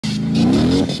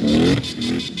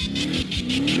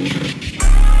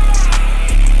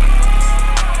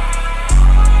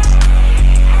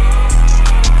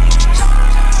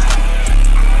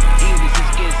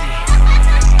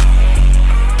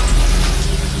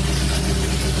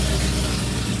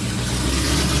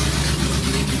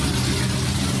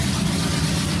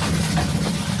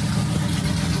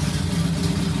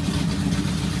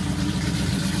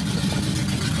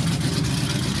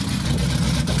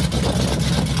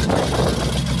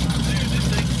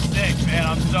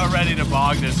Ready to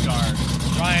bog this car.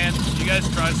 Ryan, you guys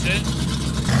trust it?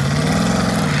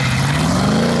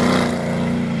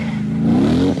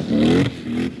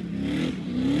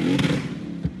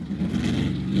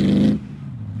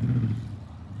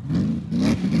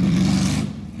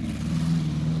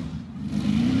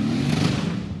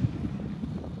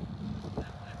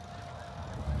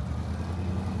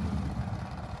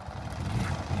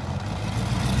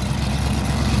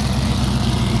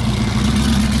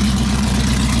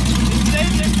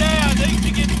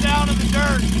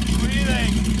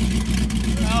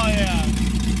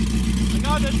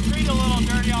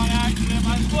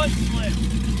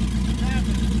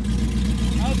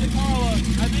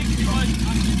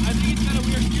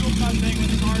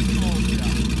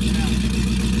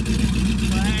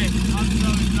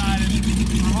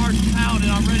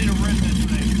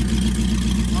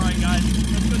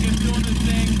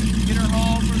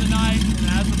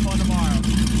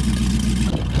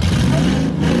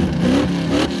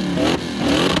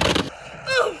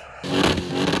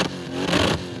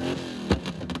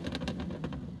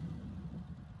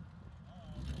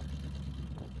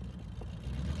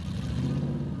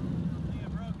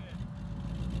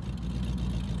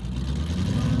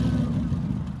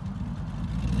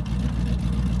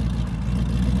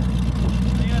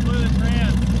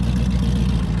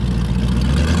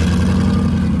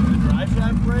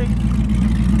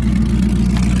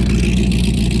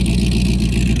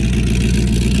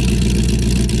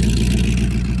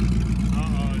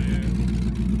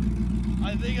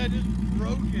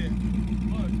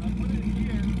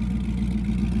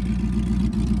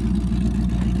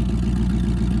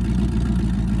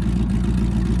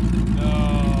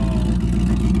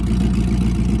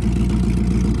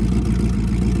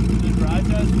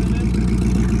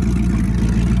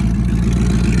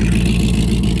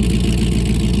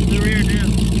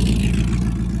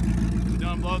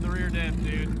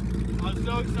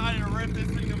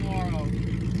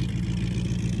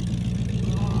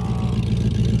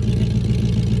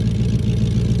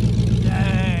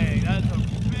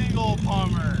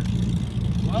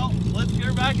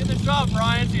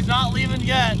 She's not leaving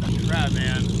yet. Crap,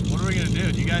 man. What are we gonna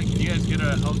do? Can you guys get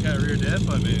a Hellcat rear diff?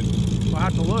 I mean, we'll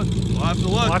have to look. We'll have to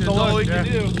look. That's all we can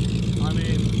do. I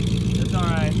mean, it's all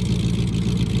right.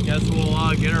 Guess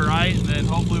we'll get her right, and then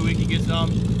hopefully we can get some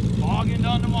bogging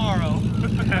done tomorrow.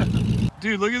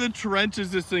 Dude, look at the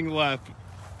trenches this thing left.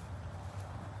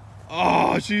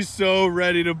 Oh, she's so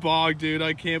ready to bog, dude.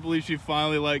 I can't believe she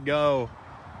finally let go.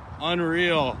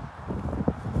 Unreal.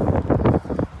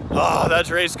 Oh, that's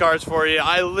race cars for you.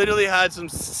 I literally had some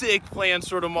sick plans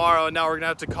for tomorrow, and now we're gonna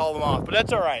have to call them off. But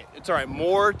that's all right. It's all right.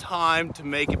 More time to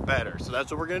make it better. So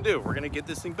that's what we're gonna do. We're gonna get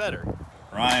this thing better.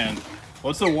 Ryan,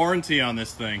 what's the warranty on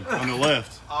this thing, on the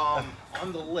lift? On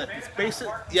the lift, it's basic.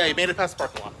 Yeah, you made it past the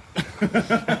parking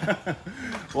lot.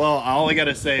 Well, all I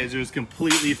gotta say is it was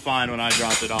completely fine when I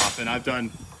dropped it off, and I've done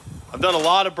a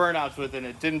lot of burnouts with it, and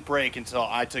it didn't break until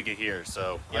I took it here.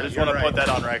 So yeah, I just want to put that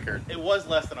on record. It was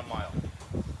less than a mile.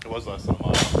 It was less than a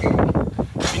mile.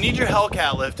 If you need your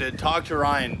Hellcat lifted, talk to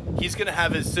Ryan. He's gonna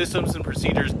have his systems and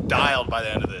procedures dialed by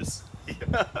the end of this.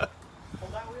 Hold that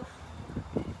wheel.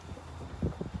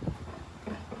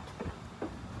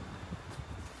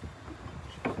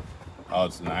 Oh,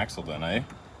 it's an axle then, eh?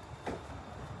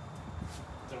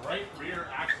 The right rear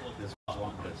axle of this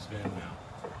one to spin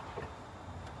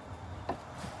now.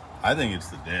 I think it's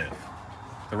the diff.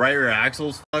 The right rear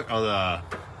axle's fuck. Oh, the.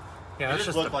 Yeah, that's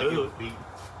just looked like it was beat.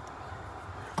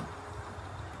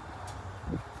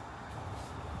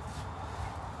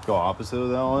 Go opposite of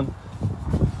that one.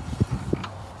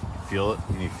 Feel it?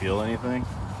 Can you feel anything?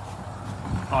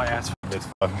 Oh yeah, it's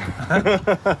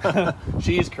fucking.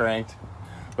 She's cranked.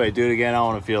 Wait, do it again. I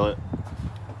want to feel it.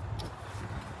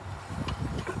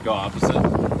 Go opposite.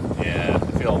 Yeah,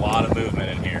 I feel a lot of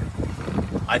movement in here.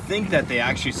 I think that they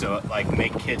actually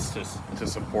make kits to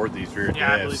support these rear diffs.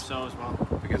 Yeah, I believe so as well.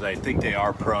 Because I think they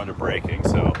are prone to braking.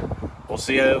 So we'll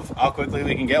see how quickly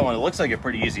we can get one. It looks like a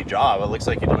pretty easy job. It looks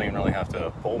like you don't even really have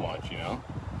to pull much, you know?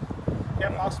 Yeah,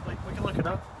 possibly. We can look it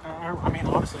up. I mean,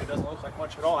 honestly, it doesn't look like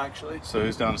much at all, actually. So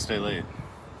who's down to stay late?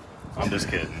 I'm just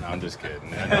kidding. I'm just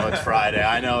kidding. I know it's Friday.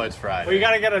 I know it's Friday. Well, you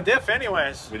gotta get a diff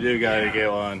anyways. We do gotta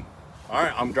get one. All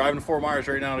right, I'm driving to Fort Myers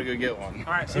right now to go get one.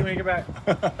 All right, see you when you get back.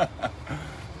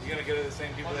 You gonna go to the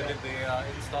same people that did the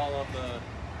install of the...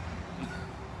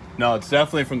 No, it's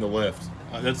definitely from the lift.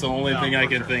 That's the only thing I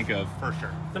can sure. think of. For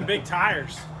sure. Some big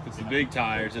tires. It's the big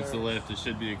tires, it's the lift. It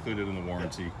should be included in the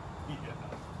warranty.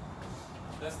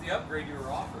 That's the upgrade you were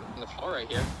offered. In the floor right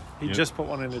here. He Yep. just put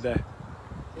one in today.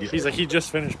 He's like, he just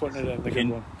finished putting it in, the good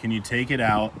one. Can you take it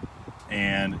out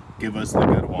and give us the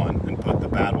good one and put the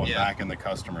bad one Yeah. back in the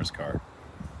customer's car?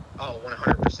 Oh,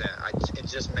 100%. It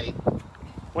just made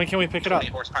When can we pick it up?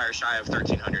 20 horsepower shy of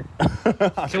 1300.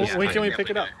 When can we pick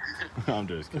it up? I'm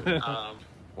just kidding. Um,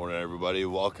 Morning, everybody.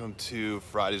 Welcome to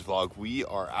Friday's vlog. We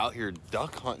are out here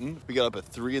duck hunting. We got up at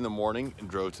 3 in the morning and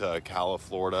drove to Ocala,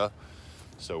 Florida.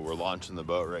 So we're launching the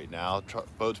boat right now.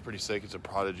 Boat's pretty sick. It's a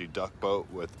Prodigy duck boat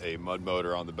with a mud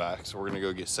motor on the back. So we're gonna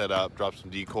go get set up, drop some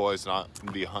decoys, and I'm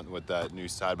gonna be hunting with that new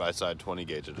side-by-side 20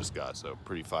 gauge I just got. So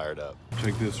pretty fired up.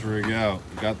 Check this rig out.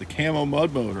 We got the camo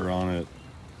mud motor on it.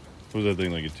 What was that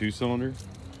thing, like a 2-cylinder?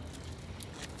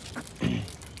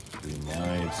 Pretty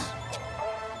nice.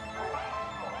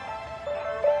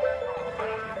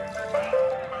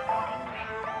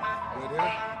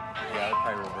 Yeah, I'd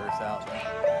probably reverse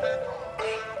out.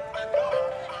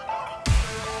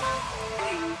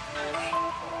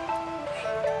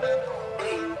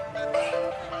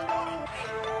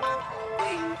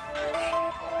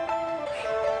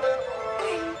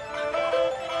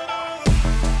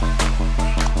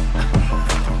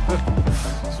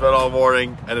 Spent all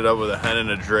morning, ended up with a hen and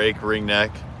a drake ring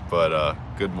neck, but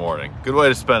good morning. Good way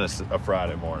to spend a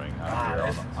Friday morning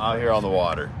out here on the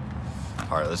water.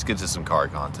 All right, let's get to some car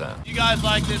content. If you guys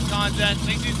like this content,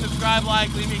 make sure you subscribe,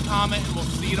 like, leave me a comment, and we'll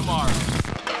see you tomorrow.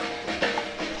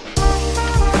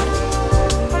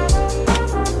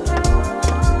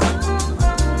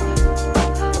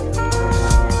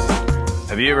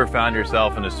 Have you ever found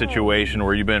yourself in a situation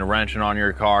where you've been wrenching on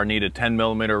your car, need a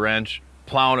 10mm wrench,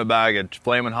 plowing a bag of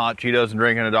flaming hot Cheetos and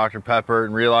drinking a Dr. Pepper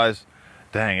and realize,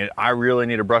 dang it, I really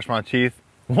need to brush my teeth?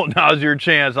 Well, now's your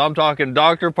chance. I'm talking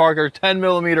Dr. Parker's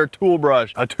 10mm tool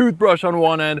brush, a toothbrush on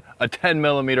one end, a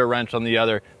 10mm wrench on the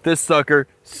other. This sucker,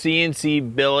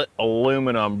 CNC billet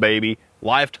aluminum, baby.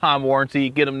 Lifetime warranty.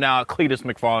 Get them now at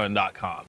cletusmcfarland.com.